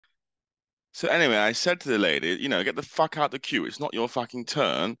So anyway, I said to the lady, get the fuck out the queue. It's not your fucking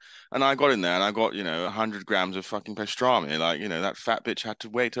turn. And I got in there and I got, 100 grams of fucking pastrami. Like, that fat bitch had to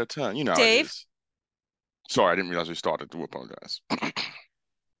wait her turn. You know how it Dave, is. Sorry, I didn't realize we started. Do apologize.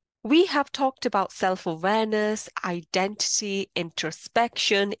 we have talked about self-awareness, identity,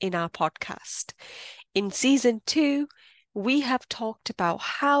 introspection in our podcast. In season 2, we have talked about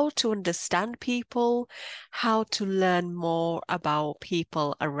how to understand people, how to learn more about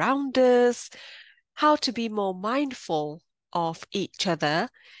people around us, how to be more mindful of each other,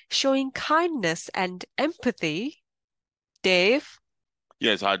 showing kindness and empathy. Dave,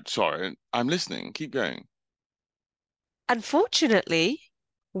 Yes, sorry. I'm listening. Keep going. unfortunately,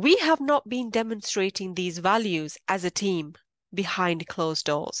 we have not been demonstrating these values as a team behind closed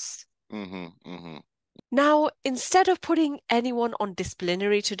doors. Mm-hmm, mm-hmm. Now, instead of putting anyone on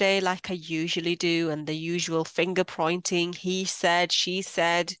disciplinary today, like I usually do, and the usual finger pointing, he said, she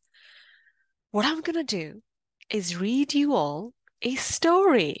said, what I'm going to do is read you all a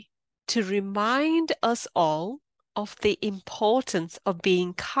story to remind us all of the importance of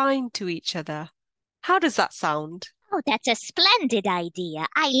being kind to each other. How does that sound? Oh, that's a splendid idea.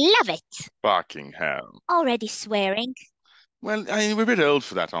 I love it. Fucking hell. Already swearing. Well, I mean, we're a bit old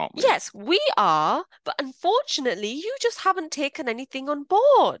for that, aren't we? Yes, we are, but unfortunately, you just haven't taken anything on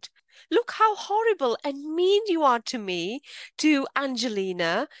board. Look how horrible and mean you are to me, to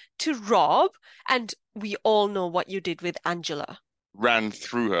Angelina, to Rob, and we all know what you did with Angela. Ran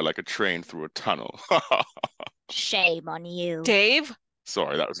through her like a train through a tunnel. Shame on you. Dave,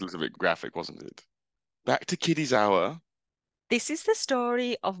 Sorry, that was a little bit graphic, wasn't it? Back to Kitty's Hour. this is the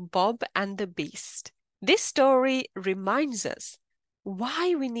story of Bob and the Beast. This story reminds us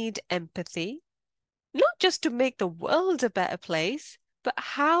why we need empathy, not just to make the world a better place, but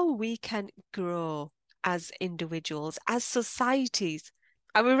how we can grow as individuals, as societies.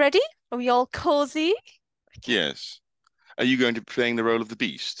 Are we ready? Are we all cozy? Okay. Yes. Are you going to be playing the role of the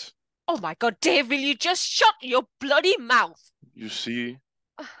beast? Oh my God, Dave, will you just shut your bloody mouth? You see,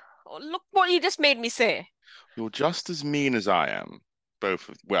 Oh, look what you just made me say. you're just as mean as I am.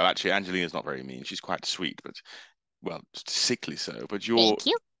 Well, actually, Angelina's not very mean. She's quite sweet, but, well, sickly so. But Thank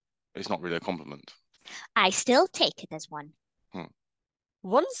you. it's not really a compliment. I still take it as one. Hmm.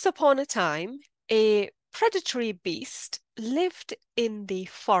 Once upon a time, a predatory beast lived in the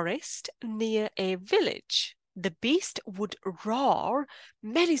forest near a village. The beast would roar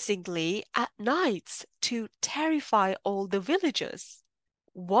menacingly at nights to terrify all the villagers.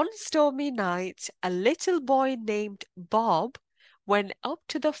 One stormy night, a little boy named Bob went up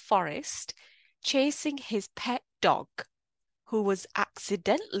to the forest chasing his pet dog, who was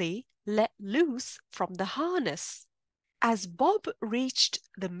accidentally let loose from the harness. As Bob reached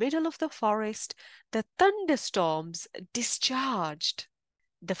the middle of the forest, the thunderstorms discharged.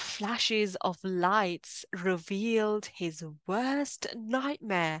 The flashes of lights revealed his worst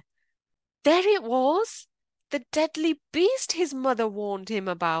nightmare. There it was, the deadly beast his mother warned him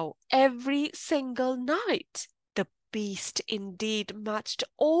about every single night. The beast indeed matched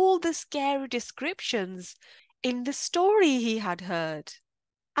all the scary descriptions in the story he had heard.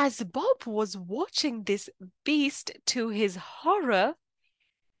 As Bob was watching this beast, to his horror,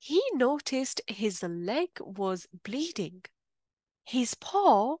 he noticed his leg was bleeding. His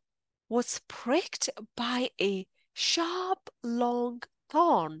paw was pricked by a sharp, long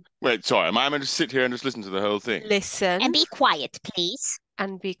thorn. Wait, sorry, am I meant to sit here and just listen to the whole thing? Listen And be quiet, please.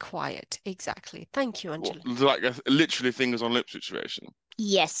 and be quiet. Exactly. Thank you, What, Angela. like a literally fingers on lips situation?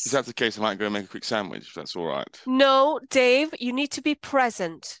 Yes. If that's the case, I might go and make a quick sandwich, if that's all right. No, Dave, you need to be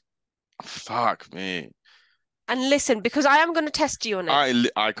present. Fuck me. And listen, because I am going to test you on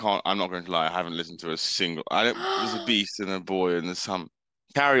it. I can't, I'm not going to lie, I haven't listened to a single, there's a beast and a boy and there's some,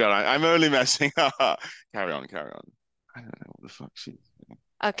 carry on, I'm only messing. Carry on, carry on. I don't know what the fuck she's doing.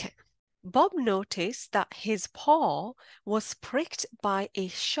 Okay. Bob noticed that his paw was pricked by a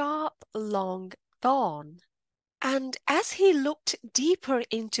sharp, long thorn. And as he looked deeper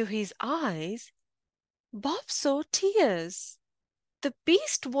into his eyes, Bob saw tears. The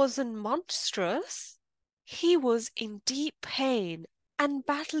beast wasn't monstrous. He was in deep pain and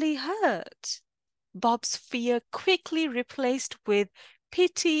badly hurt. Bob's fear quickly replaced with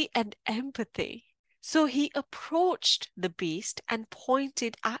pity and empathy. So he approached the beast and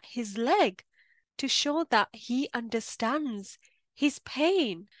pointed at his leg to show that he understands his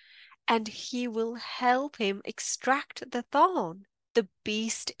pain and he will help him extract the thorn. The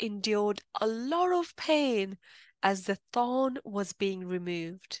beast endured a lot of pain as the thorn was being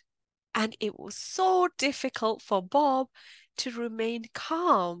removed. And it was so difficult for Bob to remain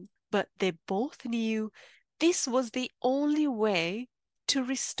calm, but they both knew this was the only way to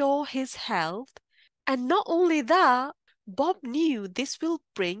restore his health. And not only that, Bob knew this will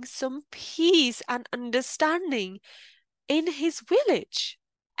bring some peace and understanding in his village.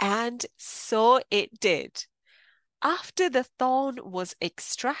 And so it did. After the thorn was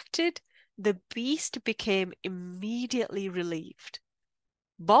extracted, the beast became immediately relieved.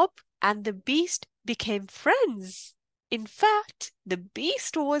 Bob and the beast became friends. In fact, the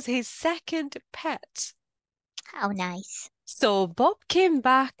beast was his second pet. How nice. So Bob came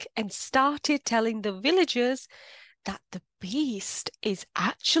back and started telling the villagers that the beast is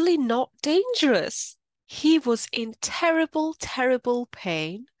actually not dangerous. He was in terrible, terrible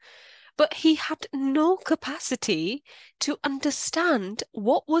pain, but he had no capacity to understand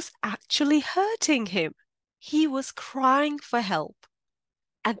what was actually hurting him. He was crying for help,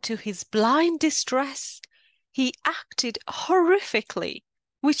 and to his blind distress, he acted horrifically,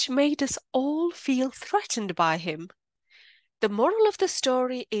 which made us all feel threatened by him. The moral of the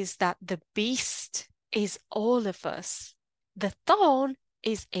story is that the beast is all of us. The thorn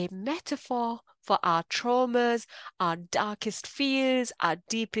is a metaphor for our traumas, our darkest fears, our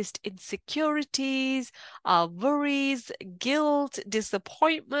deepest insecurities, our worries, guilt,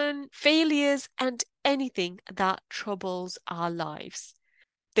 disappointment, failures, and anything that troubles our lives.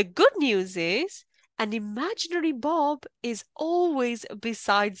 The good news is an imaginary Bob is always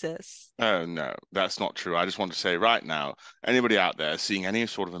besides us. Oh, no, that's not true. I just want to say right now, anybody out there seeing any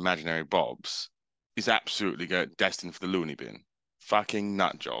sort of imaginary bobs is absolutely destined for the loony bin. Fucking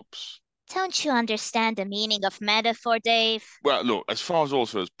nut jobs. Don't you understand the meaning of metaphor, Dave? Well, look, as far as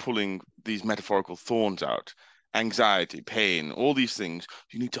also as pulling these metaphorical thorns out, anxiety, pain, all these things,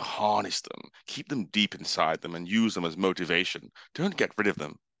 you need to harness them, keep them deep inside them, and use them as motivation. Don't get rid of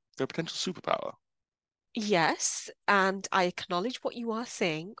them. They're a potential superpower. Yes, and I acknowledge what you are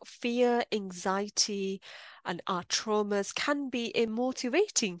saying. Fear, anxiety, and our traumas can be a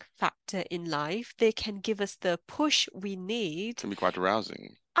motivating factor in life. They can give us the push we need. Can be quite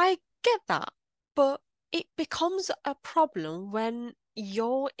arousing. I get that, but it becomes a problem when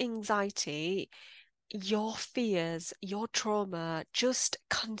your anxiety, your fears, your trauma just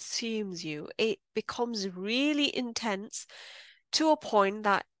consumes you. It becomes really intense to a point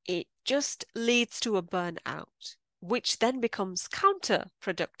that it just leads to a burnout, which then becomes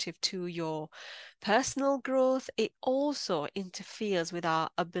counterproductive to your personal growth. It also interferes with our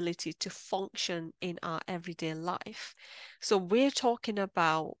ability to function in our everyday life. So we're talking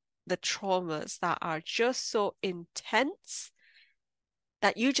about the traumas that are just so intense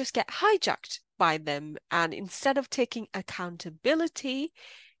that you just get hijacked by them. And instead of taking accountability,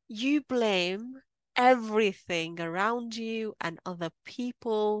 you blame everything around you and other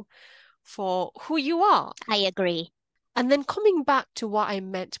people for who you are. I agree. And then coming back to what I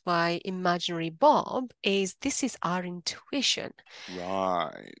meant by imaginary Bob is this is our intuition.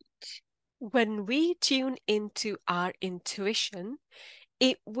 Right. When we tune into our intuition,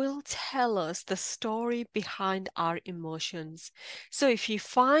 it will tell us the story behind our emotions. So if you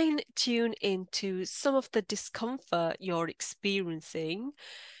fine tune into some of the discomfort you're experiencing,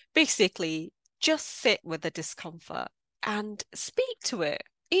 basically just sit with the discomfort and speak to it.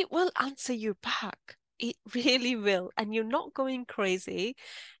 It will answer you back. It really will. And you're not going crazy.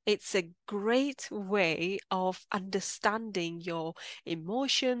 It's a great way of understanding your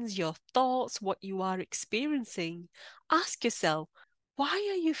emotions, your thoughts, what you are experiencing. Ask yourself, why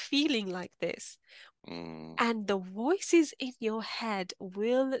are you feeling like this? Mm. And the voices in your head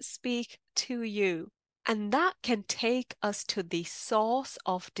will speak to you. And that can take us to the source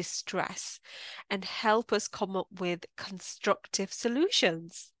of distress and help us come up with constructive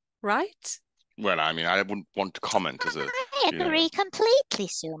solutions, right? Well, I mean, I wouldn't want to comment as a, I agree completely,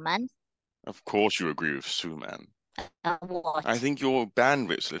 Suman. of course you agree with Sue, man. What? I think your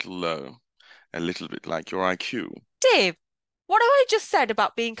bandwidth's a little low, a little bit like your IQ. Dave, what have I just said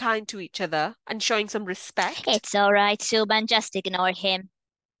about being kind to each other and showing some respect? It's all right, Suman. Just ignore him.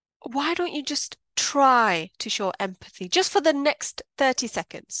 Why don't you just try to show empathy just for the next 30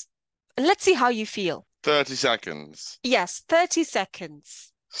 seconds? And let's see how you feel. 30 seconds. Yes, 30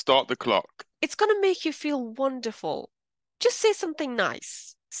 seconds. Start the clock. It's going to make you feel wonderful. Just say something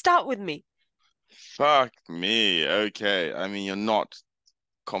nice. Start with me. Fuck me. Okay. I mean, you're not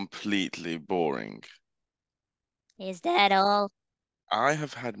completely boring. Is that all? I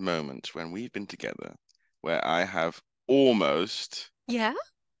have had moments when we've been together where I have almost Yeah?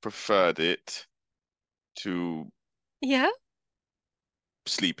 preferred it to Yeah?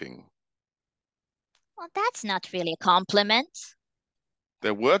 sleeping. Well, that's not really a compliment.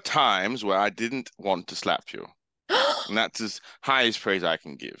 There were times where I didn't want to slap you, and that's as high as praise I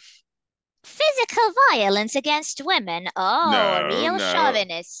can give. Physical violence against women. Oh, a No, real no,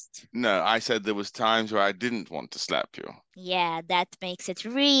 chauvinist. no. I said there was times where I didn't want to slap you. Yeah, that makes it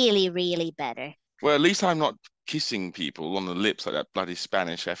really, really better. Well, at least I'm not kissing people on the lips like that bloody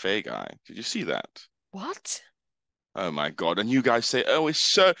Spanish FA guy. Did you see that? What? Oh my God. And you guys say, oh,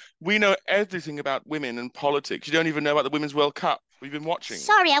 we know everything about women and politics. You don't even know about the Women's World Cup. We've been watching.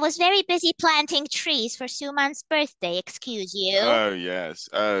 Sorry, I was very busy planting trees for Suman's birthday. Excuse you. Oh, yes.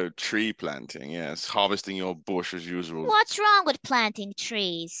 Oh, tree planting. Yes. Harvesting your bush as usual. What's wrong with planting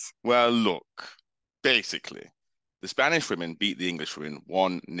trees? Well, look. Basically, the Spanish women beat the English women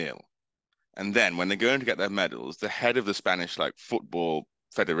 1-0. And then when they're going to get their medals, the head of the Spanish like football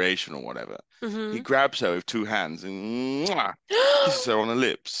federation or whatever, he Mm-hmm. grabs her with two hands and mwah, kisses her on the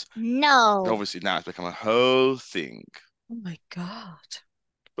lips. No. Obviously now it's become a whole thing. Oh my God.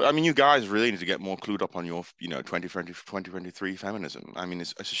 But I mean, you guys really need to get more clued up on your, 2023 feminism. I mean,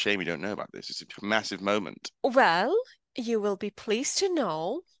 it's a shame you don't know about this. It's a massive moment. Well, you will be pleased to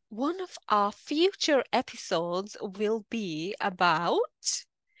know one of our future episodes will be about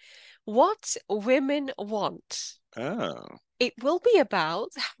what women want. Oh, It will be about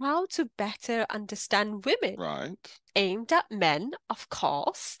how to better understand women, right. aimed at men, of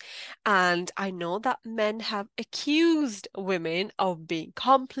course. And I know that men have accused women of being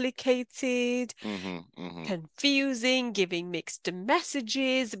complicated, Mm-hmm, mm-hmm. confusing, giving mixed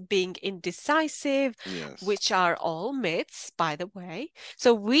messages, being indecisive, Yes. which are all myths, by the way.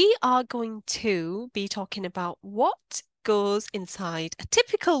 So we are going to be talking about what goes inside a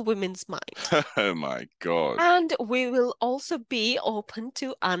typical woman's mind. Oh my God. And we will also be open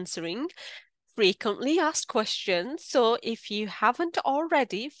to answering frequently asked questions. So if you haven't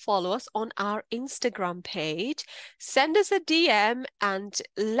already, follow us on our Instagram page, send us a DM, and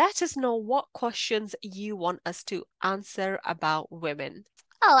let us know what questions you want us to answer about women.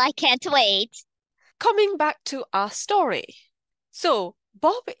 Oh, I can't wait. Coming back to our story. So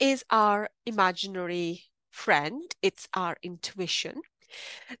Bob is our imaginary friend, it's our intuition.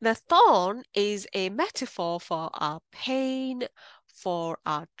 The thorn is a metaphor for our pain, for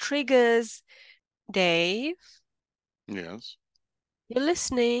our triggers. Dave, Yes. you're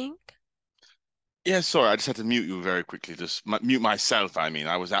listening. Yeah, sorry, I just had to mute you very quickly. Just mute myself, I mean.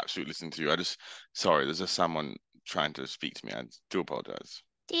 I was absolutely listening to you. Sorry, there's just someone trying to speak to me. I do apologize.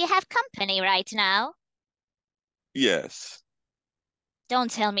 Do you have company right now? Yes.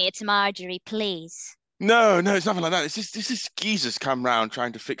 Don't tell me it's Marjorie, please. No, no, it's nothing like that. This is geezer's come round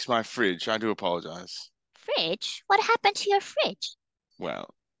trying to fix my fridge. I do apologize. Fridge? What happened to your fridge?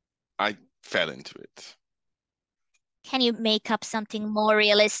 Well, I fell into it. Can you make up something more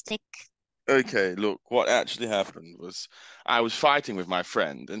realistic? Okay, look, what actually happened was I was fighting with my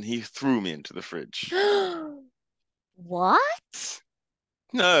friend and he threw me into the fridge. What?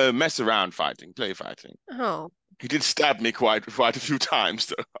 No, mess around fighting, play fighting. Oh, He did stab me quite a few times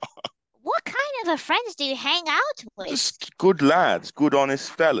though. What kind of a friends do you hang out with? Just good lads, good honest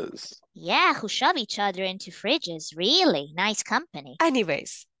fellas. Yeah, who shove each other into fridges. Really nice company.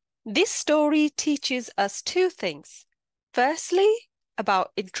 anyways, this story teaches us two things. Firstly,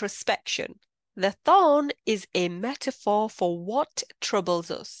 about introspection. The thorn is a metaphor for what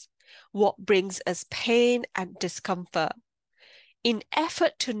troubles us, what brings us pain and discomfort. In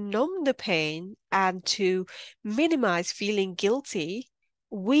effort to numb the pain and to minimize feeling guilty,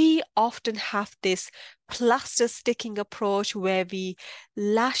 we often have this plaster sticking approach where we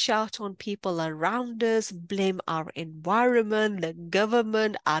lash out on people around us, blame our environment, the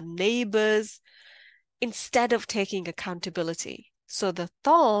government, our neighbors, instead of taking accountability. So the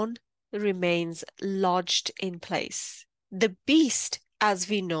thorn remains lodged in place. The beast, as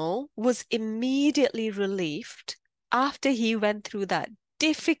we know, was immediately relieved after he went through that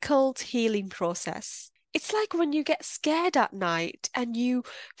difficult healing process. It's like when you get scared at night and you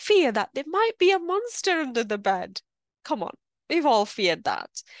fear that there might be a monster under the bed. Come on, we've all feared that.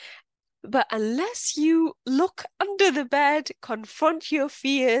 But unless you look under the bed, confront your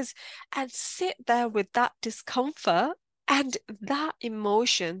fears, and sit there with that discomfort and that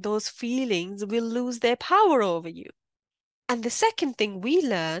emotion, those feelings will lose their power over you. And the second thing we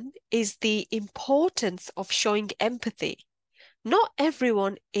learn is the importance of showing empathy. Not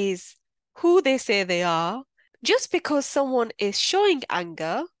everyone is who they say they are. Just because someone is showing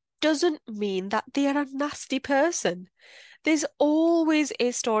anger doesn't mean that they are a nasty person. There's always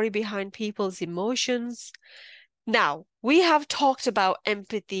a story behind people's emotions. Now, we have talked about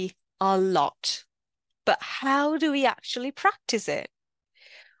empathy a lot, but how do we actually practice it?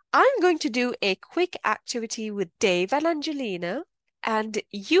 I'm going to do a quick activity with Dave and Angelina, and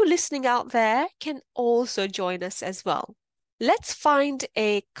you listening out there can also join us as well. Let's find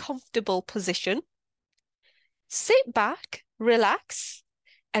a comfortable position. Sit back, relax,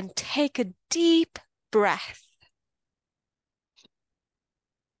 and take a deep breath.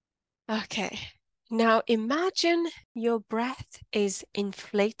 Okay, now imagine your breath is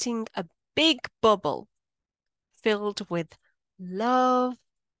inflating a big bubble filled with love,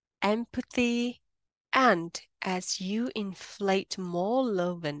 empathy, and as you inflate more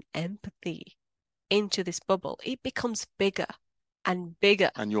love and empathy into this bubble, it becomes bigger and bigger.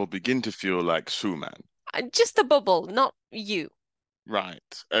 And you'll begin to feel like Suman. Just the bubble, not you. Right.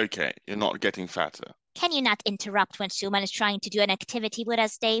 Okay. You're not getting fatter. Can you not interrupt when Suman is trying to do an activity with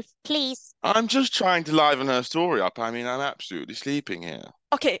us, Dave? Please. I'm just trying to liven her story up. I mean, I'm absolutely sleeping here.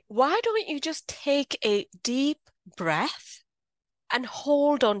 Okay, why don't you just take a deep breath and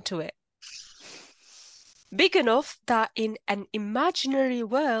hold on to it? Big enough that in an imaginary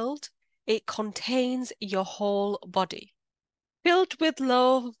world, it contains your whole body, filled with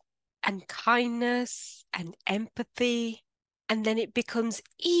love and kindness and empathy. And then it becomes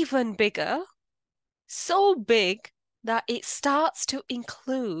even bigger, so big that it starts to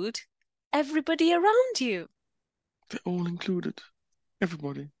include everybody around you. They're all included.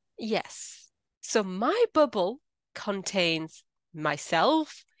 Everybody. Yes. So my bubble contains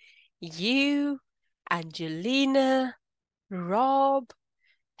myself, you, Angelina, Rob,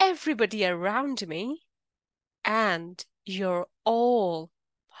 everybody around me, and you're all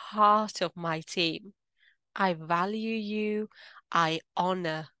part of my team. I value you. I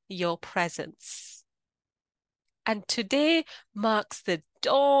honor your presence. And today marks the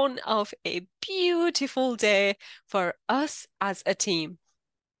dawn of a beautiful day for us as a team.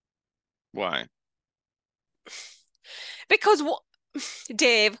 Why? Because what,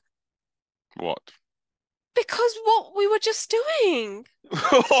 Dave? What? Because what we were just doing.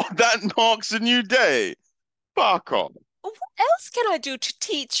 Oh, that marks a new day. Fuck off. What else can I do to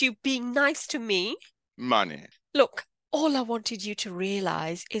teach you being nice to me? Money. Look, all I wanted you to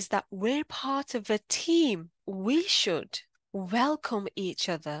realize is that we're part of a team. We should welcome each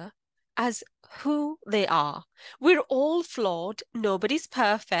other as who they are. We're all flawed, nobody's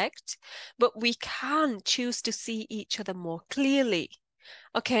perfect, but we can choose to see each other more clearly.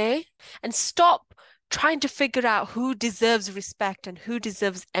 Okay? And stop trying to figure out who deserves respect and who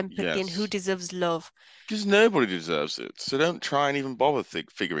deserves empathy and who Yes. deserves love. Because nobody deserves it. So don't try and even bother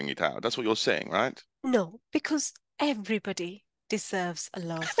figuring it out. That's what you're saying, right? No, because everybody deserves a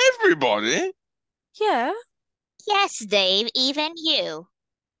love. Everybody? Yeah. Yes, Dave, even you.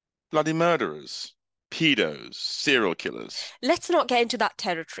 Bloody murderers. Pedos. Serial killers. Let's not get into that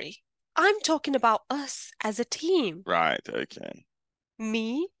territory. I'm talking about us as a team. Right, okay.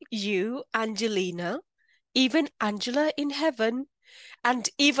 Me, you, Angelina, even Angela in heaven, and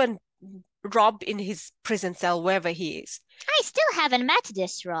even Rob in his prison cell, wherever he is. I still haven't met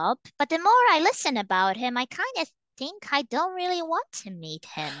this Rob, but the more I listen about him, I kind of think I don't really want to meet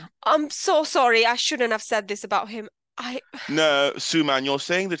him. I'm so sorry. I shouldn't have said this about him. No, Suman, you're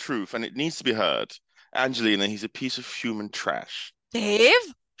saying the truth and it needs to be heard. Angelina, he's a piece of human trash. Dave,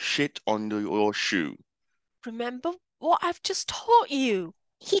 Shit under your shoe. remember what I've just taught you.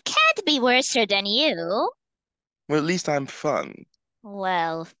 He can't be worser than you. Well, at least I'm fun.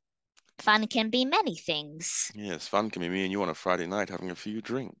 Well, fun can be many things. Yes, fun can be me and you on a Friday night having a few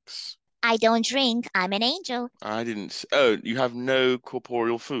drinks. I don't drink. I'm an angel. I didn't. Oh, you have no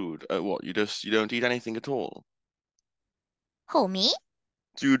corporeal food. What? You don't eat anything at all? Who, me?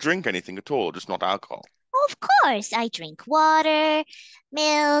 Do you drink anything at all? Just not alcohol? Of course, I drink water,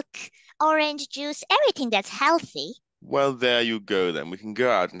 milk, orange juice, everything that's healthy. Well, there you go then. We can go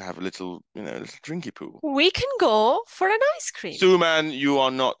out and have a little, little drinky poo. We can go for an ice cream. Suman, you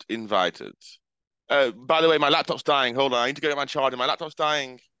are not invited. By the way, my laptop's dying. Hold on, I need to go get my charger. My laptop's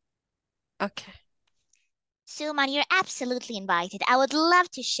dying. Okay. Suman, you're absolutely invited. I would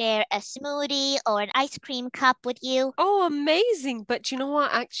love to share a smoothie or an ice cream cup with you. Oh, amazing. But you know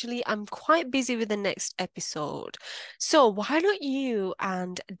what? Actually, I'm quite busy with the next episode. So why don't you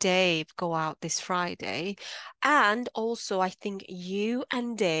and Dave go out this Friday? And also, I think you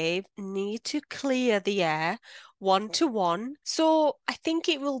and Dave need to clear the air one to one. So I think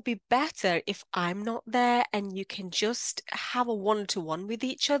it will be better if I'm not there and you can just have a one to one with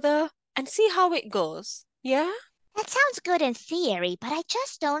each other and see how it goes. Yeah? That sounds good in theory, but I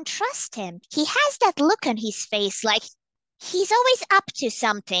just don't trust him. He has that look on his face like he's always up to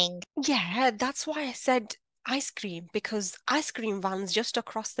something. Yeah, that's why I said ice cream, because ice cream van's just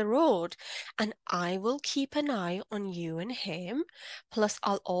across the road, and I will keep an eye on you and him. Plus,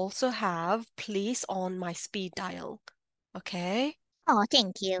 I'll also have police on my speed dial. Okay? Oh,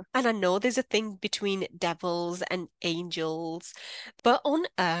 thank you. And I know there's a thing between devils and angels, but on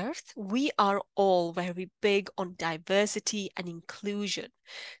Earth, we are all very big on diversity and inclusion.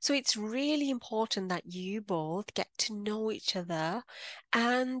 So it's really important that you both get to know each other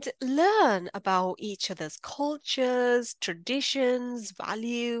and learn about each other's cultures, traditions,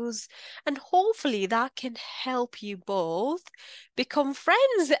 values, and hopefully that can help you both become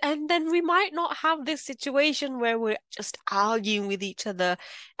friends. And then we might not have this situation where we're just arguing with each other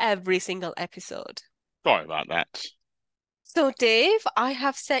every single episode. Sorry about that. So, Dave, I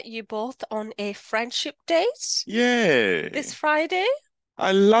have set you both on a friendship date this Yay. Friday.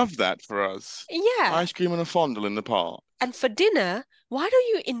 I love that for us. Yeah. Ice cream and a fondle in the park. And for dinner, why don't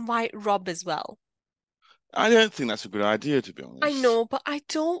you invite Rob as well? I don't think that's a good idea, to be I honest. know, but I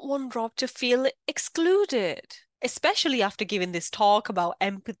don't want Rob to feel excluded, especially after giving this talk about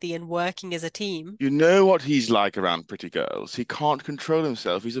empathy and working as a team. You know what he's like around pretty girls. He can't control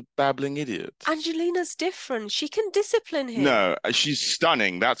himself. He's a babbling idiot. Angelina's different. She can discipline him. No, she's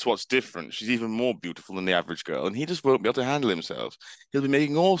stunning. That's what's different. She's even more beautiful than the average girl, and he just won't be able to handle himself. He'll be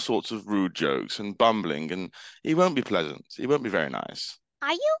making all sorts of rude jokes and bumbling, and he won't be pleasant. He won't be very nice.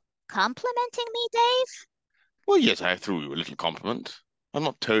 Are you complimenting me, Dave? Well, yes, I threw you a little compliment. I'm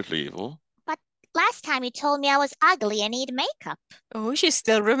not totally evil. But last time you told me I was ugly and need makeup. Oh, she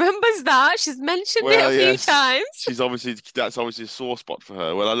still remembers that. She's mentioned it Well, a few yes, times. that's obviously a sore spot for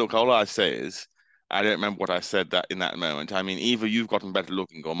her. Well, look, all I say is I don't remember what I said that in that moment. I mean, either you've gotten better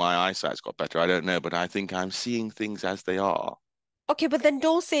looking or my eyesight's got better. I don't know, but I think I'm seeing things as they are. Okay, but then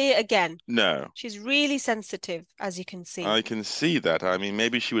don't say it again. No, She's really sensitive, as you can see. I can see that. I mean,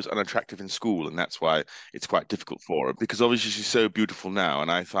 maybe she was unattractive in school, and that's why it's quite difficult for her. Because obviously she's so beautiful now, and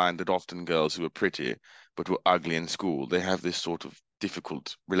I find that often girls who are pretty but were ugly in school, they have this sort of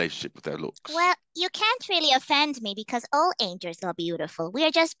difficult relationship with their looks. Well, you can't really offend me because all angels are beautiful. We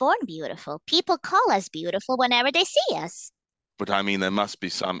are just born beautiful. People call us beautiful whenever they see us. But I mean, there must be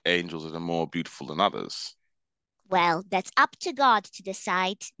some angels that are more beautiful than others. Well, that's up to God to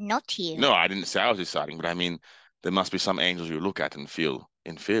decide, not you. No, I didn't say I was deciding, but I mean, there must be some angels you look at and feel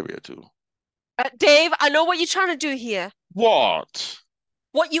inferior to. Dave, I know what you're trying to do here. What?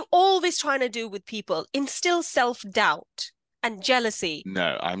 What you always trying to do with people, instill self-doubt and jealousy.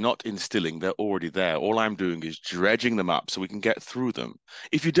 No, I'm not instilling. They're already there. All I'm doing is dredging them up so we can get through them.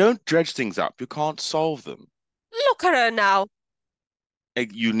 If you don't dredge things up, you can't solve them. Look at her now.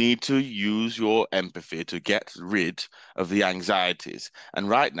 You need to use your empathy to get rid of the anxieties. And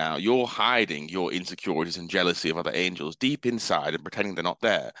right now, you're hiding your insecurities and jealousy of other angels deep inside and pretending they're not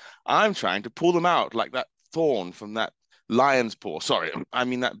there. I'm trying to pull them out like that thorn from that lion's paw. Sorry, I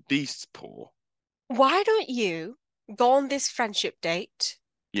mean that beast's paw. Why don't you go on this friendship date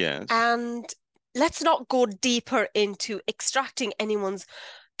Yes, and let's not go deeper into extracting anyone's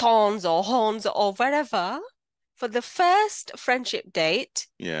thorns or horns or wherever. For the first friendship date,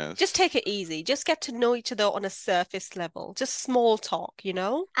 just yes, take it easy. Just get to know each other on a surface level. Just small talk, you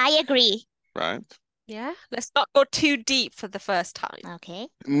know? I agree. right. Yeah, let's not go too deep for the first time. Okay.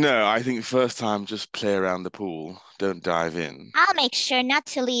 No, I think first time just play around the pool. Don't dive in. I'll make sure not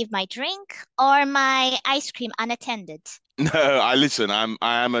to leave my drink or my ice cream unattended. No, I listen, I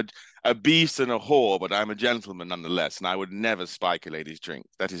am a beast and a whore, but I'm a gentleman nonetheless, and I would never spike a lady's drink.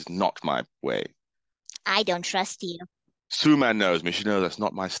 That is not my way. I don't trust you. Suman knows me. She knows that's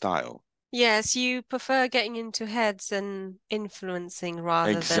not my style. Yes, you prefer getting into heads and influencing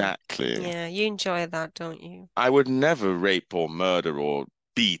rather than, Exactly. yeah, you enjoy that, don't you? I would never rape or murder or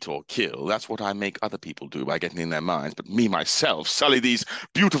beat or kill. That's what I make other people do by getting in their minds. But me, myself, sully these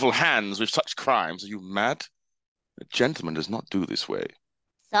beautiful hands with such crimes. Are you mad? A gentleman does not do this way.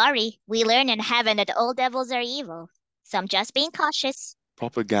 Sorry, we learn in heaven that all devils are evil. So I'm just being cautious.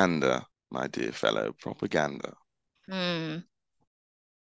 Propaganda, my dear fellow, propaganda.